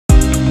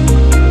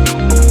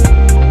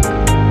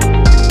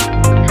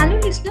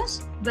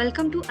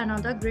Welcome to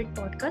another great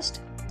podcast.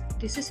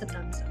 This is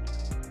Satavisa.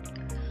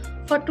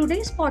 For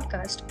today's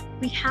podcast,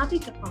 we have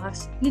with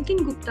us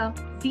Nitin Gupta,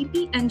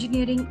 VP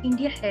Engineering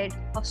India Head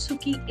of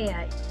Suki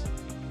AI.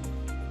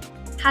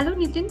 Hello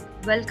Nitin,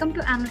 welcome to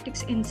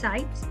Analytics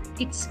Insights.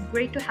 It's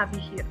great to have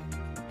you here.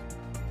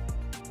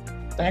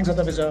 Thanks,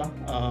 Satavisa.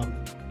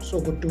 So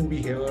good to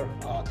be here.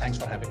 Thanks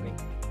for having me.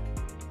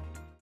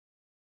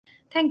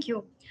 Thank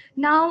you.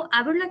 Now,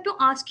 I would like to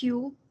ask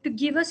you to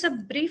give us a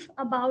brief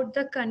about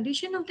the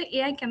condition of the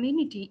AI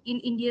community in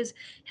India's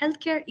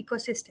healthcare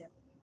ecosystem.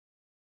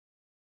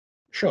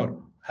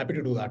 Sure, happy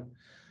to do that.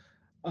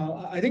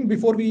 I think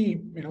before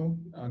we,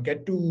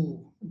 get to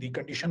the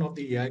condition of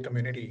the AI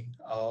community,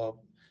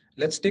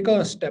 let's take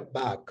a step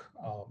back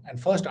and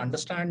first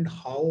understand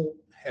how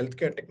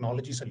healthcare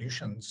technology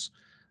solutions,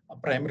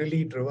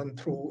 primarily driven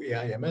through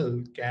AI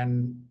ML,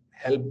 can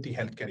help the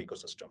healthcare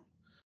ecosystem.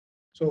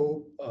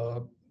 So,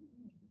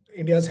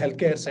 India's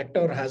healthcare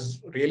sector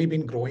has really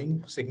been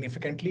growing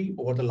significantly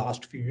over the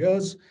last few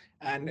years,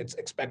 and it's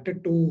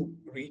expected to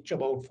reach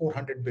about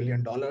 $400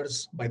 billion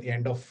by the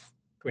end of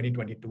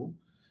 2022,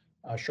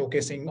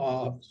 showcasing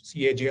a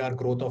CAGR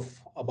growth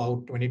of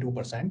about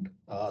 22%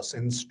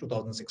 since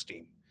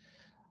 2016.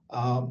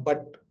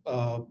 But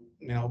though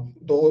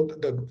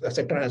the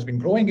sector has been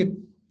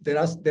growing, there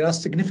are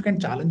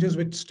significant challenges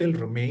which still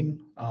remain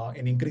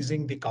in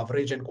increasing the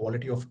coverage and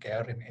quality of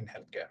care in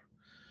healthcare.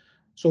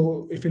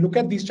 So if you look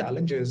at these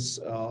challenges,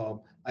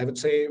 I would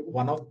say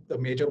one of the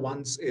major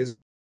ones is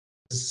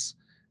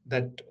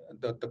that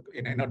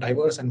in a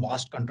diverse and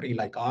vast country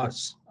like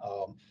ours,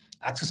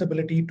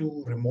 accessibility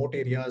to remote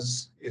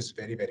areas is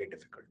very, very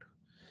difficult.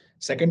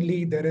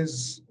 Secondly, there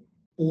is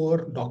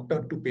poor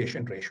doctor to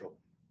patient ratio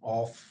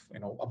of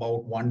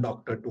about one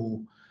doctor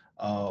to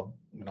about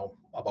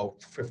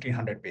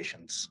 1,500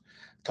 patients.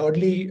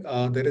 Thirdly,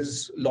 there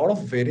is a lot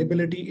of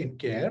variability in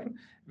care,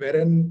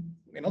 wherein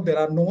there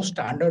are no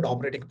standard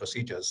operating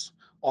procedures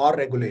or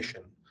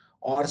regulation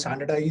or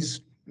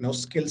standardized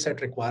skill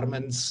set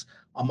requirements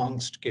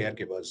amongst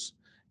caregivers,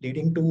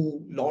 leading to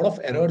a lot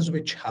of errors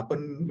which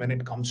happen when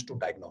it comes to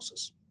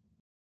diagnosis.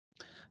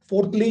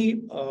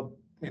 Fourthly,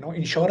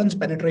 insurance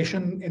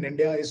penetration in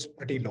India is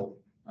pretty low,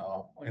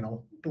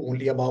 to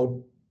only about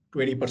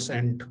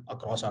 20%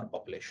 across our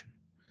population,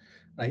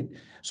 right?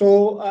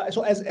 So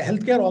as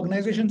healthcare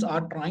organizations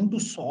are trying to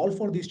solve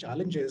for these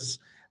challenges,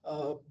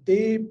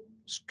 they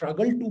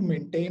struggle to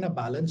maintain a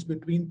balance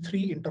between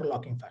three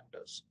interlocking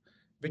factors,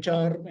 which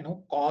are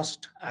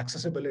cost,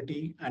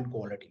 accessibility, and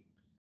quality.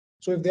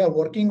 So if they are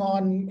working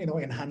on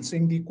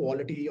enhancing the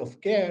quality of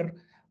care,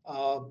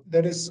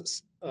 there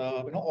is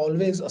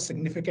always a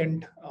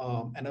significant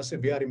and a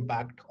severe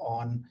impact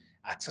on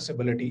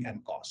accessibility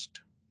and cost,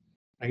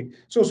 right?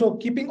 So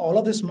keeping all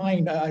of this in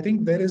mind, I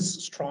think there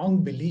is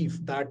strong belief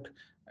that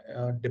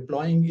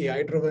deploying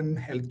AI-driven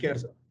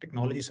healthcare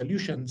technology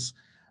solutions,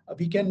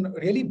 we can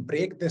really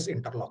break this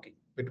interlocking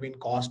between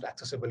cost,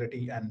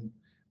 accessibility, and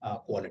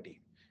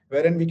quality,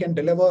 wherein we can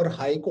deliver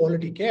high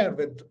quality care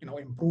with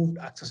improved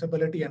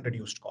accessibility and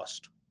reduced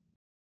cost.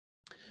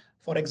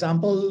 For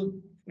example,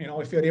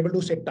 if you're able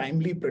to say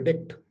timely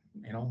predict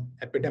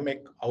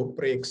epidemic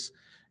outbreaks,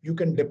 you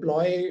can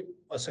deploy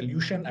a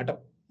solution at a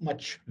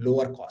much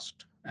lower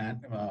cost,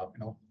 and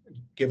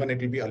given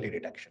it will be early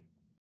detection.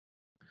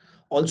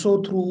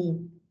 Also,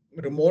 through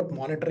remote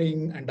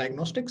monitoring and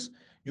diagnostics,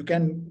 you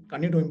can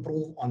continue to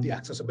improve on the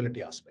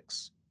accessibility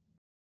aspects.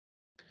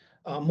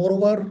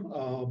 Moreover,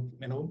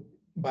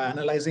 by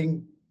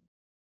analyzing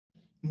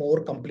more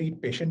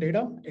complete patient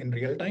data in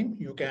real time,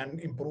 you can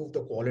improve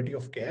the quality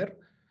of care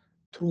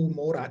through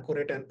more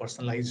accurate and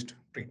personalized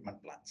treatment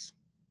plans.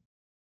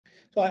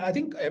 So I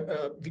think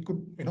we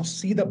could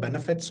see the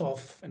benefits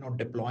of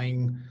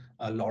deploying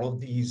a lot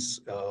of these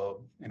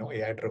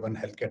AI-driven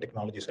healthcare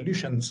technology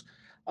solutions,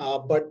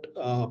 but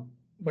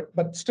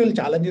still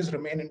challenges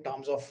remain in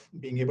terms of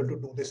being able to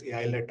do this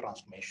AI-led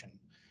transformation.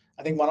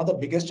 I think one of the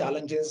biggest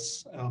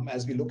challenges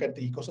as we look at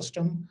the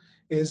ecosystem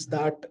is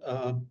that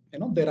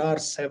there are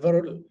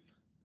several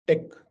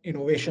tech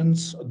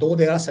innovations, though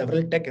there are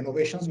several tech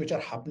innovations which are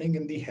happening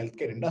in the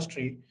healthcare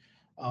industry.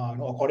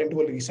 According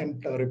to a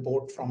recent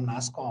report from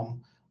NASSCOM,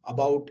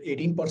 about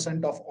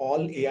 18% of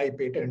all AI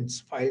patents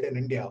filed in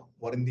India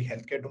were in the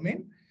healthcare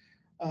domain.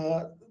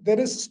 There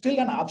is still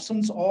an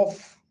absence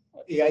of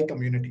AI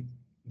community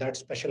that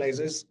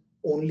specializes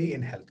only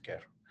in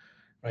healthcare,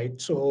 right?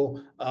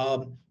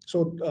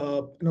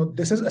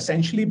 This is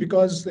essentially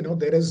because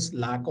there is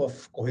lack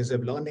of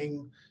cohesive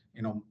learning,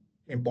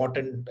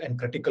 important and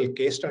critical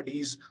case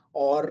studies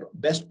or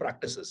best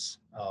practices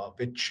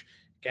which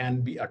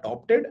can be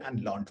adopted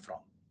and learned from.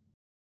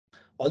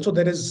 Also,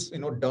 there is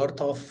dearth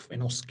of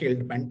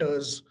skilled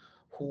mentors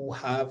who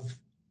have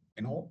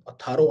a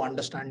thorough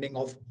understanding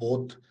of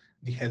both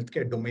the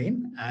healthcare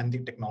domain and the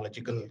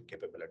technological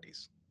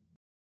capabilities.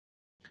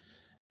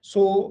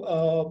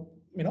 So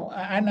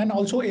and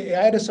also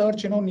AI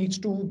research needs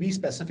to be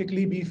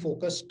specifically be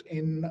focused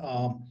in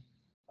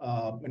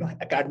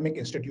academic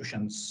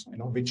institutions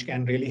which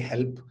can really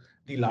help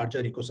the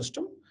larger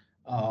ecosystem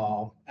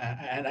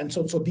And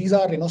so these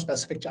are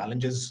specific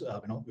challenges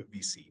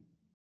we see.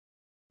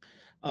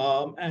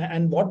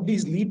 And what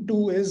these lead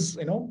to is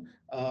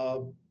uh,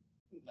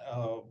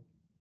 uh,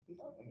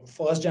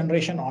 first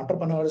generation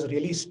entrepreneurs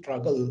really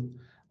struggle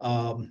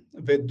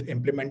with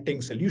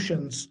implementing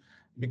solutions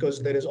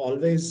because there is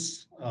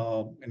always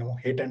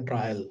hit and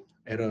trial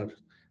error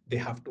they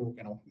have to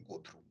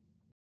go through.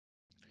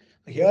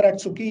 Here at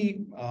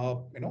Suki,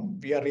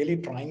 we are really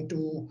trying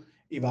to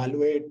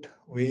evaluate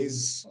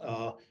ways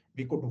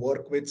we could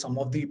work with some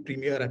of the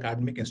premier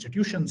academic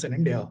institutions in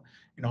India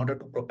in order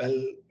to propel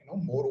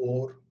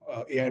more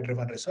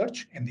AI-driven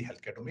research in the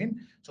healthcare domain,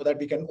 so that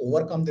we can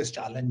overcome this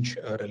challenge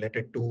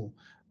related to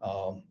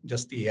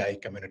just the AI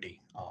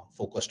community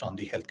focused on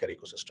the healthcare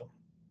ecosystem.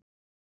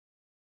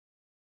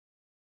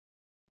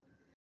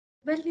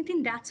 Well,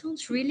 Nitin, that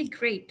sounds really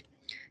great.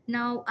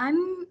 Now,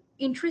 I'm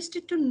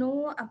interested to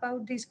know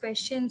about these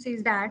questions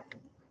is that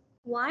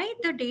why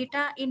the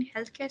data in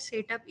healthcare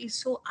setup is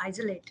so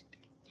isolated,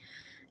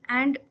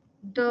 and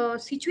the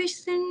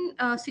situation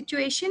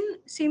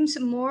seems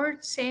more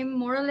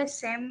or less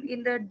same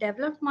in the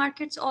developed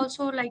markets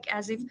also, like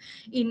as if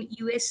in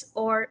US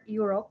or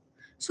Europe.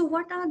 So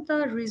what are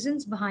the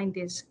reasons behind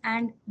this,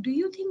 and do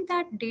you think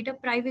that data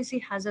privacy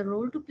has a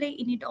role to play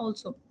in it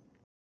also?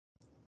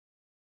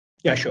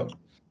 Yeah, sure.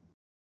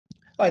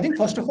 I think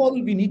first of all,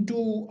 we need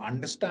to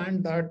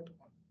understand that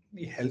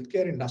the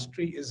healthcare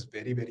industry is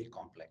very, very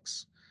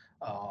complex,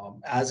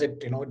 as it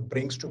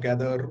brings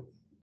together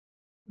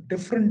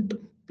different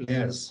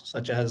players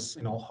such as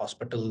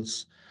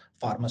hospitals,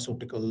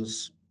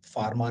 pharmaceuticals,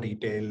 pharma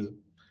retail,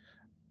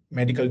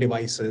 medical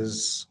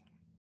devices,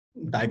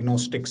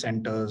 diagnostic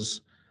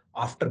centers,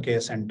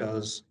 aftercare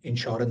centers,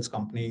 insurance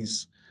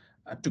companies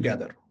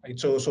together. Right?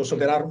 So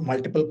there are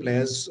multiple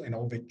players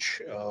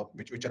which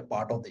are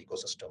part of the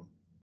ecosystem.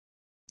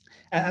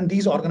 And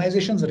these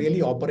organizations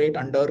really operate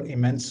under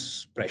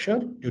immense pressure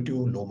due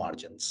to low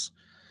margins.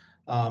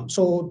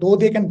 So, though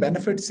they can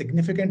benefit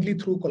significantly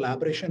through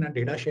collaboration and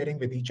data sharing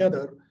with each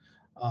other,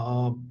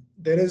 uh,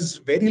 there is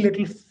very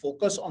little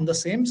focus on the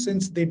same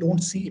since they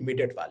don't see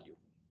immediate value,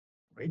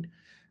 right?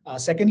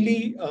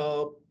 Secondly,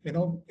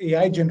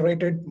 AI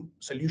generated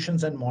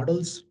solutions and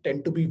models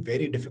tend to be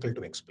very difficult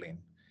to explain.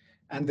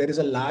 And there is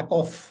a lack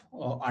of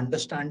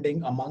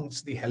understanding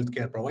amongst the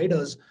healthcare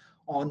providers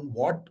on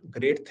what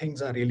great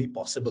things are really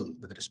possible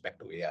with respect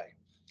to AI.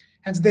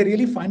 Hence, they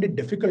really find it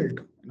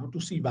difficult,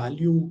 to see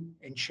value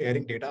in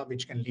sharing data,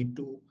 which can lead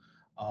to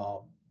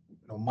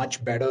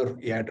much better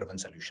AI-driven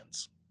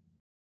solutions.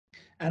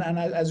 And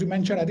as you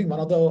mentioned, I think one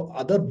of the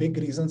other big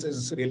reasons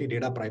is really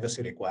data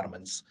privacy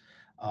requirements.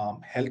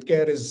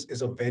 Healthcare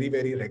is a very,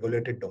 very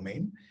regulated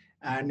domain,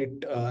 and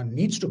it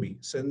needs to be,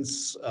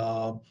 since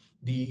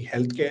the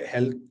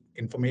health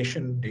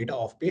information data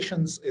of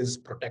patients is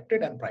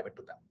protected and private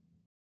to them.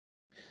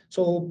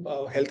 So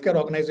healthcare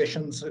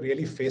organizations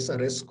really face a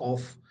risk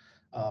of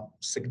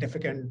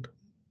significant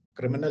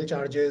criminal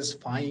charges,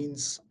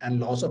 fines, and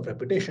loss of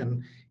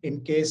reputation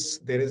in case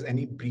there is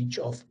any breach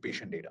of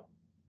patient data.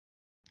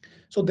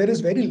 So there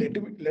is very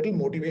little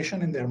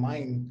motivation in their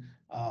mind,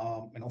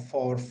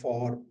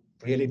 for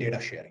really data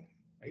sharing,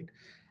 right?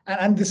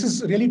 And this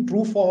is really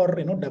true for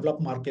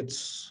developed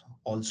markets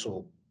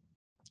also.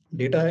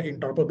 Data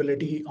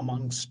interoperability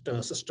amongst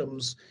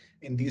systems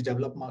in these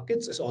developed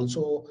markets is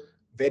also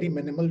very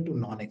minimal to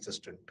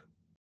non-existent.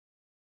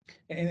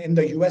 In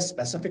the US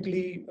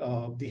specifically,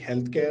 the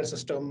healthcare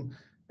system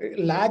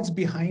lags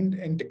behind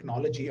in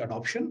technology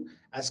adoption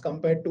as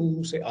compared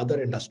to, say,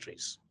 other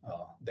industries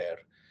there.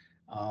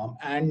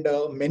 And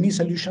many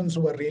solutions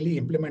were really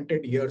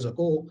implemented years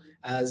ago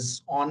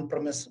as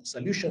on-premise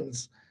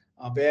solutions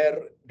where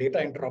data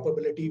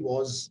interoperability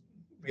was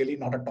really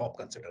not a top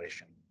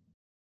consideration.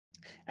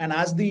 And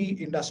as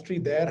the industry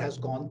there has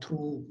gone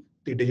through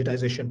the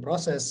digitization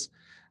process,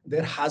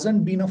 there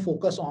hasn't been a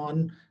focus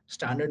on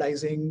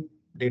standardizing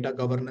data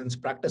governance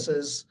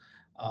practices,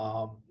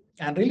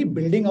 and really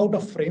building out a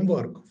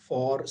framework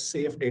for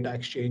safe data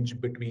exchange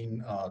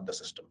between the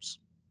systems.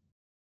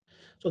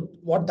 So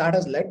what that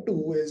has led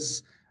to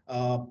is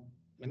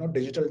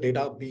digital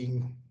data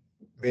being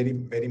very,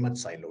 very much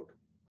siloed.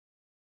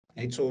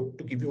 Right? So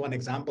to give you one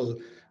example,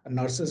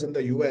 nurses in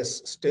the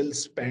US still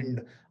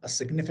spend a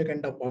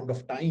significant amount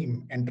of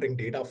time entering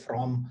data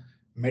from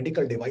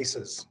medical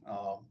devices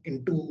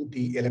into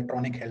the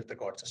electronic health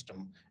record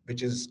system,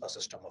 which is a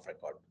system of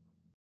record.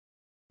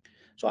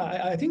 So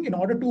I think in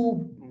order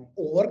to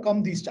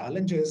overcome these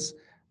challenges,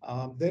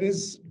 there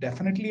is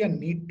definitely a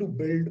need to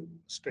build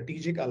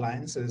strategic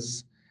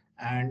alliances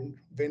and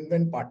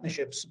win-win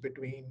partnerships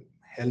between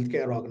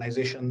healthcare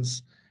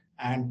organizations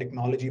and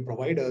technology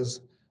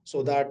providers,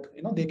 so that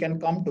they can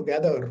come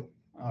together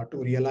to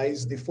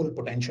realize the full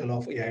potential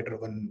of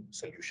AI-driven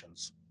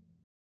solutions.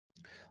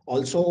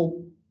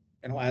 Also,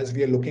 as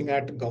we are looking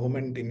at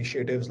government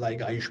initiatives like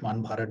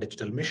Ayushman Bharat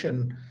Digital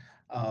Mission,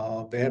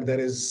 where there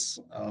is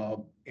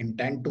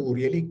intent to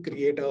really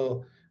create a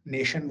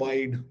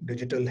nationwide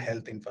digital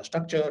health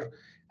infrastructure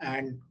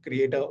and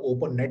create an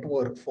open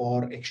network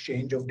for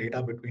exchange of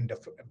data between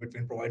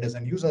providers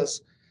and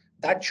users,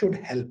 that should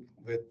help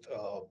with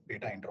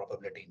data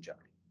interoperability in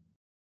general.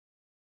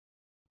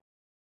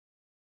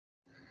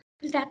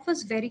 Well, that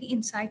was very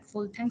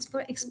insightful. Thanks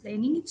for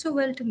explaining it so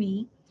well to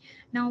me.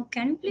 Now,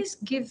 can you please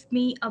give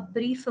me a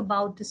brief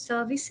about the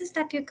services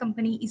that your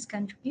company is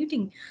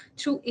contributing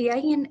through AI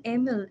and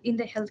ML in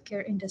the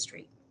healthcare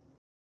industry?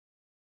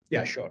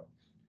 Yeah, sure.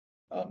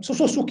 So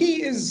Suki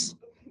is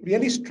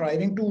really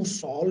striving to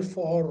solve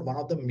for one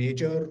of the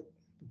major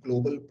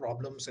global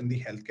problems in the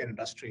healthcare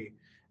industry,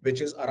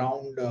 which is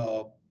around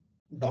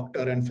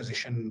doctor and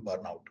physician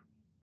burnout.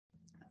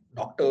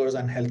 Doctors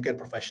and healthcare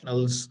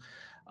professionals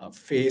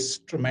face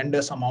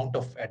tremendous amount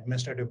of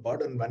administrative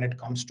burden when it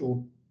comes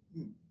to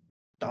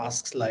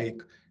tasks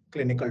like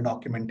clinical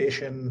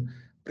documentation,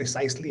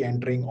 precisely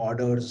entering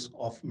orders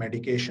of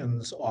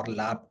medications or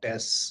lab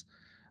tests,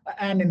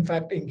 and in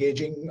fact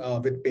engaging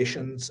with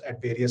patients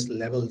at various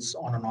levels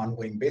on an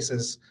ongoing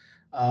basis.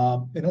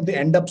 They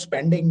end up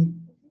spending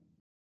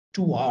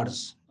 2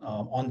 hours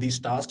on these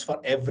tasks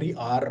for every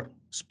hour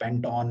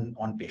spent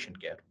on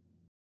patient care.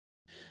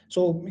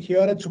 So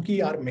here at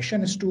Suki, our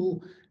mission is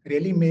to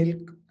really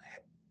make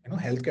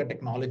healthcare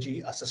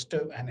technology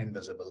assistive and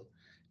invisible,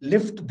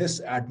 lift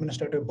this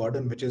administrative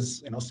burden, which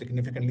is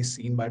significantly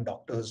seen by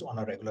doctors on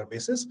a regular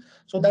basis,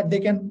 so that they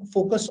can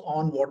focus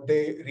on what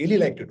they really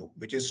like to do,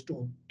 which is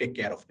to take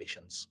care of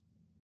patients.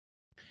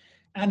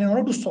 And in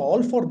order to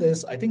solve for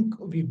this, I think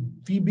we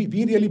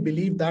really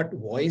believe that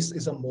voice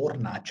is a more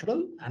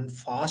natural and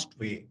fast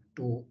way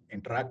to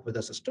interact with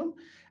the system.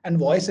 And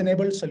voice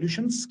enabled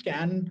solutions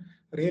can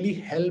really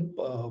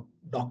help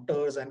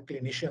doctors and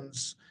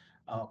clinicians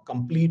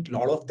complete a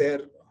lot of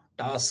their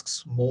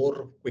tasks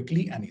more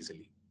quickly and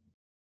easily.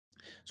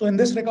 So in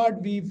this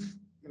regard, we've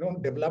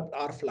developed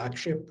our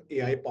flagship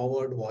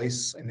AI-powered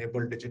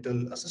voice-enabled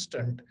digital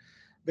assistant,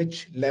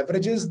 which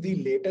leverages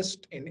the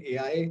latest in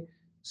AI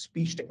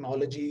speech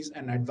technologies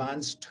and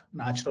advanced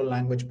natural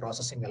language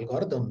processing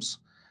algorithms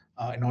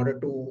in order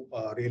to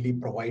really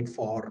provide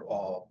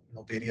for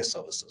various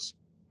services.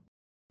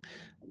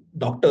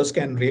 Doctors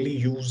can really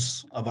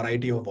use a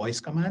variety of voice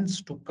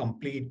commands to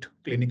complete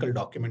clinical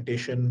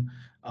documentation,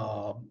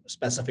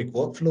 specific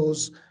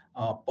workflows,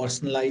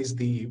 personalize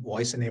the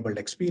voice enabled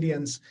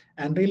experience,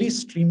 and really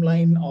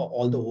streamline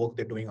all the work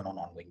they're doing on an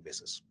ongoing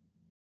basis.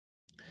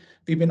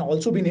 We've been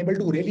also been able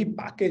to really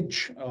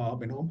package,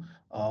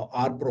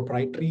 our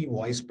proprietary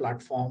voice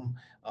platform,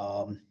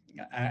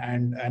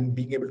 and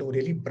being able to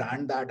really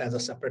brand that as a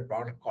separate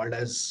product called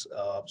as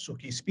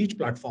Suki Speech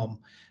Platform,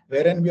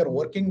 wherein we are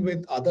working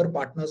with other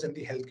partners in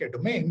the healthcare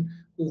domain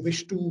who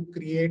wish to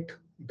create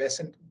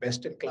best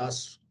in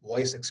class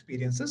voice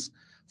experiences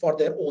for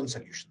their own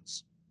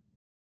solutions.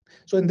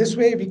 So in this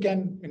way, we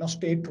can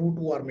stay true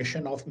to our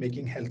mission of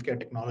making healthcare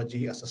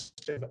technology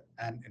assistive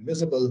and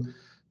invisible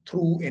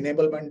through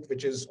enablement,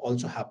 which is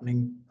also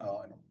happening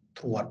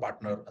through our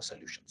partner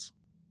solutions.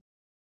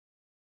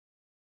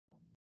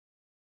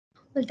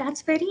 Well,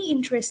 that's very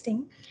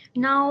interesting.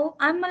 Now,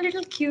 I'm a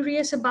little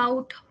curious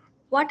about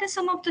what are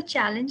some of the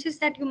challenges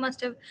that you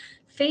must have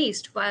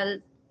faced while,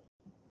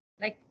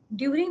 like,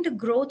 during the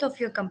growth of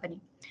your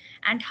company,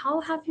 and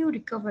how have you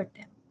recovered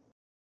them?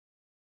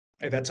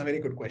 Hey, that's a very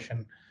good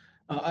question.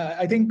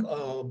 I think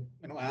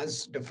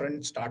as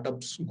different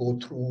startups go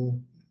through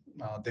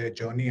their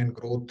journey and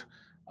growth,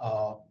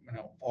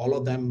 all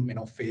of them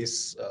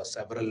face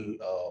several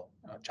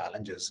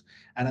challenges,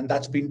 and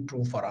that's been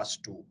true for us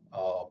too.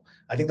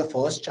 I think the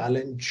first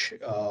challenge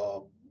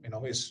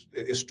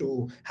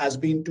has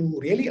been to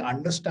really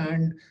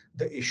understand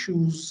the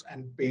issues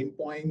and pain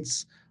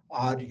points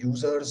our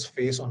users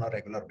face on a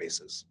regular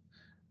basis.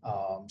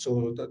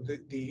 So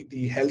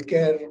the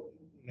healthcare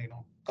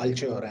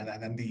culture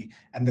and the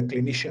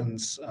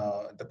clinicians,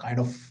 the kind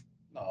of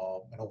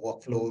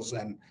workflows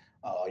and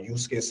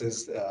use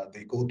cases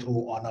they go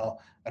through on a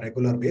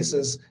regular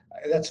basis,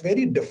 that's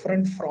very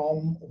different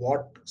from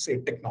what say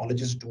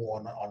technologists do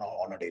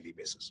on a daily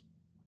basis.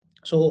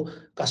 So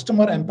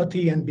customer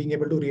empathy and being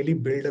able to really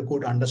build a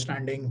good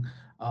understanding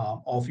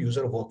of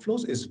user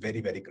workflows is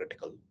very, very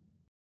critical.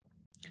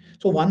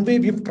 So one way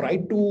we've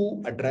tried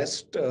to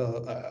address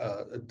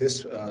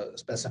this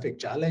specific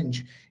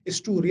challenge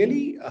is to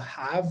really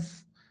have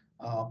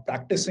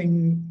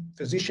practicing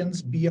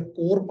physicians be a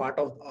core part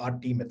of our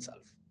team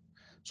itself.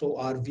 So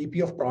our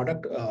VP of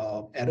product,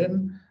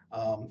 Erin,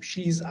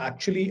 she's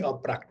actually a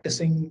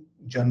practicing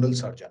general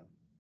surgeon,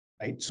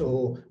 right?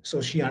 So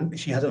she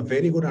has a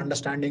very good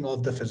understanding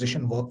of the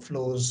physician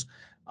workflows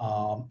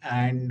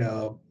and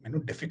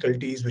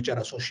difficulties which are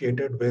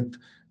associated with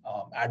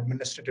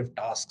administrative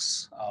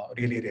tasks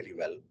really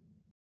well.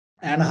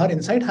 And her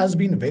insight has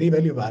been very,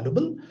 very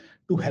valuable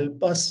to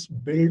help us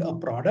build a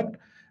product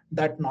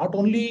that not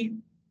only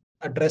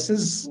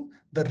addresses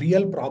the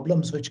real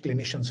problems which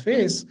clinicians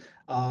face,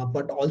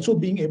 but also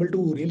being able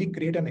to really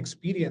create an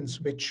experience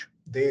which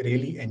they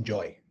really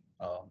enjoy,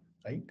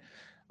 right?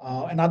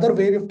 Another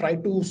way we've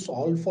tried to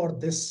solve for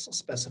this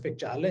specific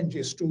challenge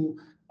is to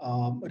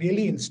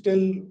really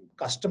instill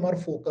customer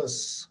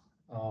focus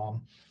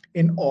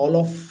in all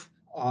of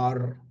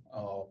our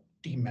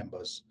team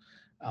members.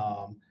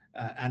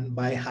 And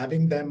by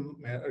having them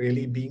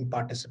really being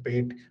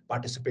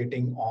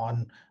participating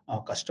on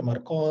customer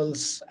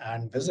calls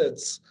and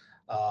visits,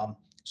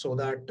 so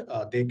that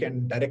they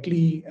can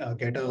directly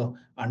get a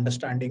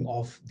understanding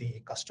of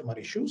the customer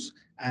issues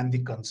and the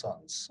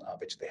concerns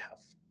which they have.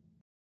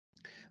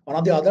 One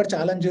of the other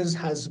challenges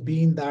has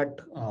been that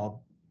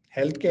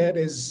healthcare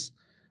is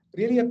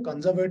really a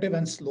conservative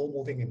and slow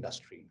moving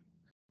industry.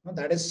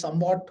 That is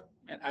somewhat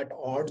at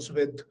odds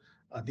with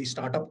the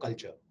startup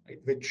culture, right?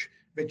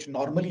 Which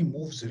normally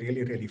moves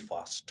really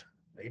fast,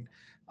 right?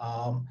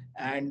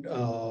 And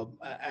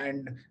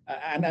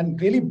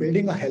and really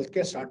building a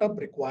healthcare startup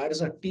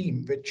requires a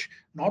team which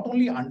not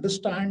only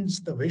understands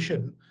the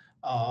vision,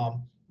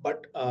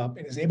 but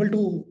is able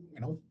to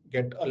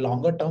get a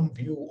longer term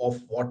view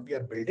of what we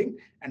are building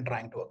and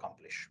trying to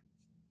accomplish.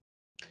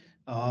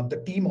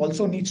 The team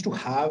also needs to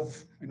have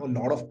a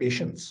lot of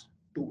patience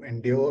to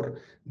endure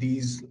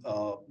these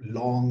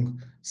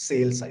long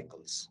sales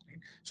cycles. Right?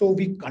 So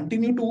we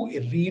continue to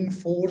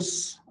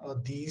reinforce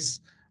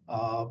these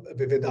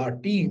with our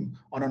team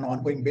on an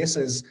ongoing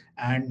basis,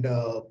 and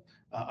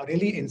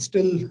really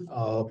instill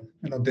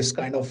this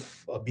kind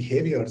of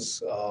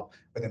behaviors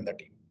within the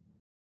team.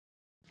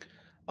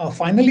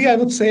 Finally, I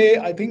would say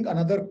I think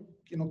another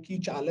key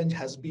challenge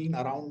has been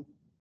around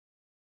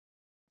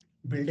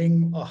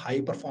building a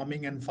high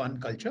performing and fun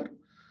culture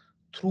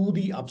through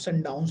the ups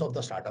and downs of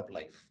the startup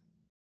life,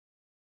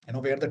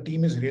 where the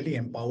team is really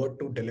empowered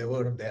to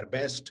deliver their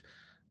best,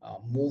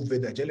 move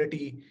with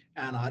agility,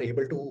 and are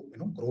able to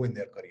grow in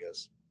their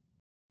careers.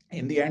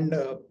 In the end,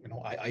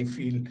 I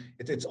feel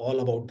it's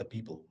all about the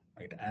people,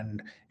 right?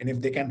 And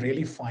if they can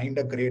really find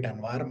a great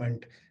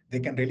environment, they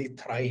can really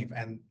thrive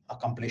and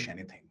accomplish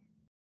anything.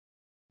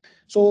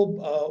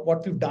 So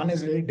what we've done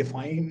is really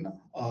define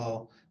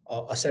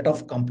a set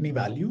of company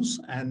values,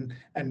 and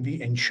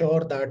we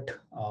ensure that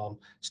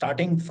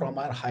starting from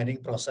our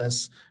hiring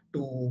process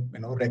to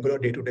regular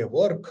day-to-day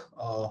work,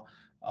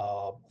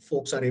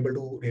 folks are able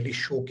to really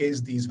showcase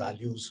these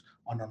values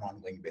on an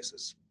ongoing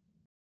basis.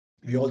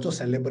 We also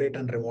celebrate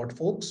and reward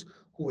folks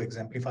who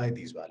exemplify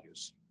these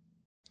values.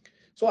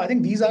 So I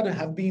think these are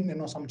have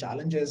been some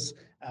challenges,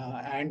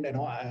 and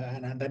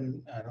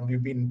then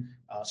we've been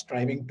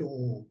striving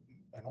to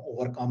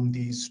overcome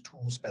these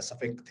two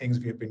specific things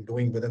we have been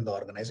doing within the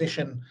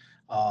organization,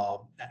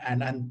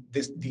 and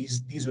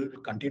these will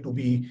continue to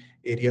be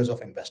areas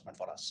of investment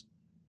for us.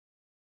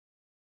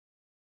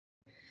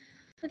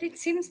 But it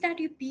seems that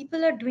you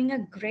people are doing a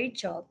great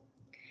job.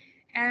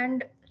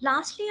 And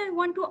lastly, I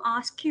want to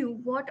ask you,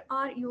 what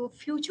are your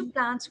future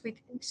plans with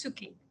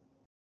Suki?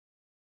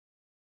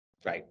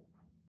 Right.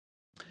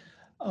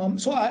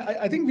 So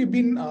I think we've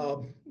been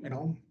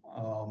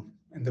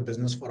in the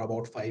business for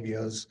about 5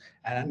 years,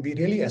 and we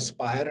really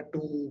aspire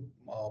to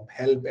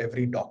help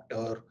every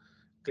doctor,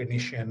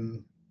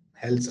 clinician,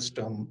 health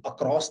system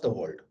across the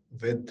world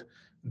with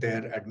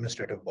their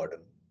administrative burden.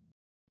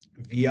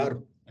 We are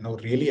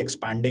really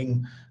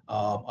expanding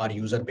our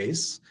user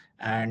base,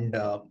 and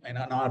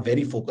are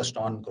very focused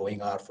on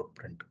growing our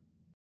footprint.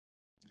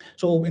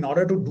 So in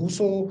order to do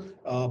so,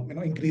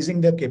 increasing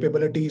the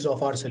capabilities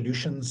of our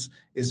solutions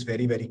is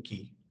very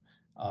key.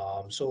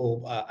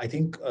 So I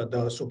think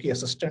the Suki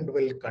Assistant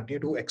will continue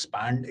to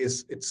expand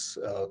its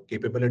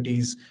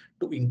capabilities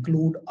to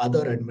include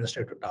other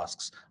administrative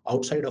tasks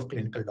outside of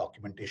clinical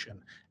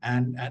documentation,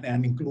 and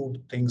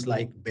include things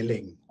like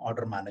billing,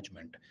 order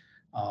management.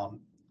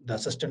 The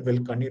assistant will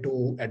continue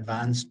to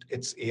advance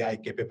its AI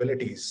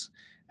capabilities,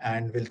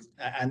 and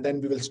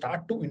then we will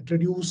start to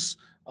introduce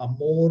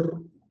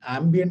more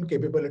ambient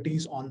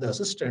capabilities on the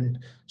assistant,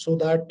 so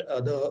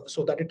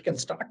that it can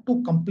start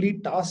to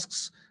complete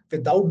tasks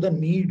without the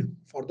need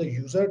for the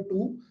user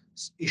to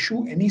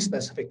issue any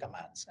specific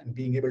commands, and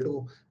being able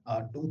to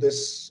do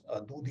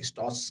these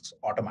tasks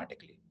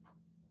automatically.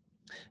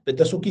 With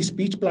the Suki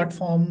speech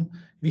platform,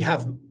 we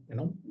have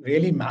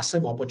really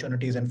massive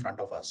opportunities in front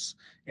of us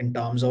in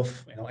terms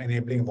of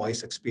enabling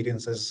voice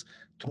experiences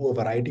through a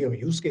variety of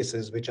use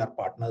cases which our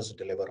partners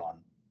deliver on.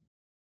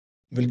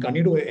 We'll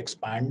continue to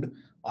expand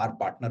our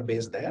partner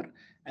base there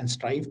and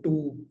strive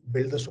to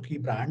build the Suki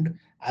brand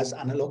as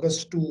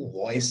analogous to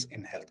voice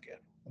in healthcare.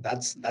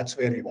 That's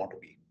where we want to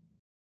be.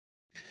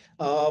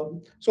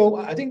 So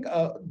I think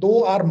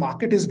though our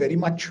market is very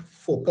much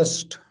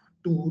focused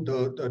to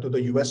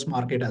the US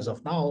market as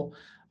of now,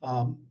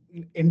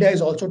 India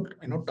is also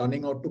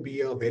turning out to be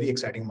a very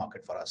exciting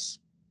market for us.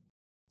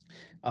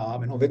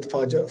 With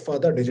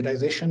further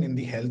digitization in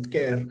the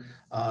healthcare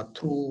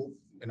through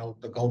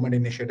the government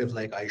initiatives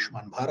like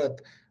Ayushman Bharat,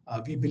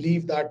 we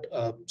believe that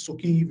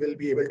Suki will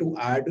be able to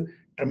add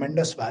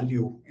tremendous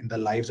value in the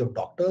lives of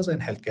doctors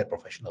and healthcare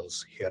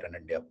professionals here in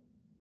India.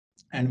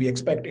 And we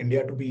expect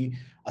India to be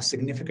a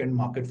significant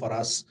market for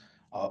us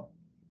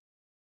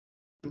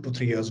 2 to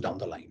 3 years down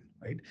the line,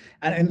 right?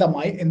 And in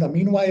the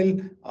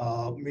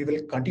meanwhile, we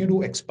will continue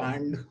to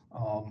expand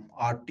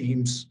our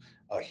teams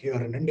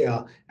here in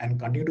India and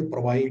continue to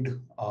provide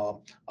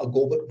a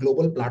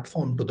global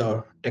platform to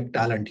the tech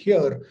talent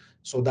here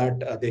so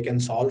that they can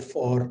solve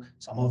for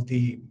some of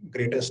the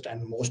greatest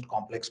and most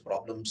complex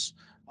problems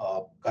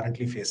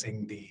currently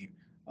facing the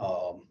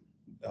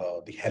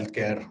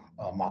healthcare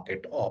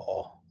market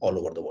all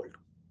over the world.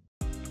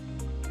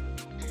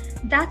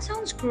 That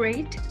sounds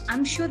great.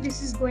 I'm sure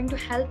this is going to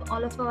help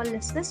all of our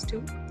listeners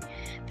too.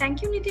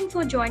 Thank you, Nitin,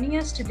 for joining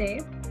us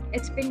today.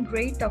 It's been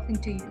great talking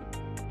to you.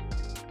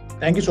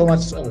 Thank you so much,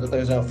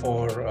 Satavisa,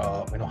 for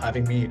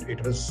having me.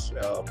 It was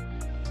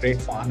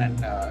great fun,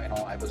 and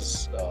I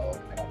was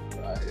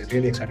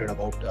really excited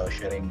about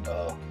sharing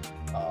a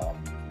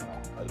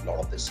lot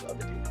of this with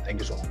you. Thank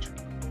you so much.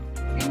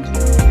 Thank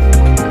you.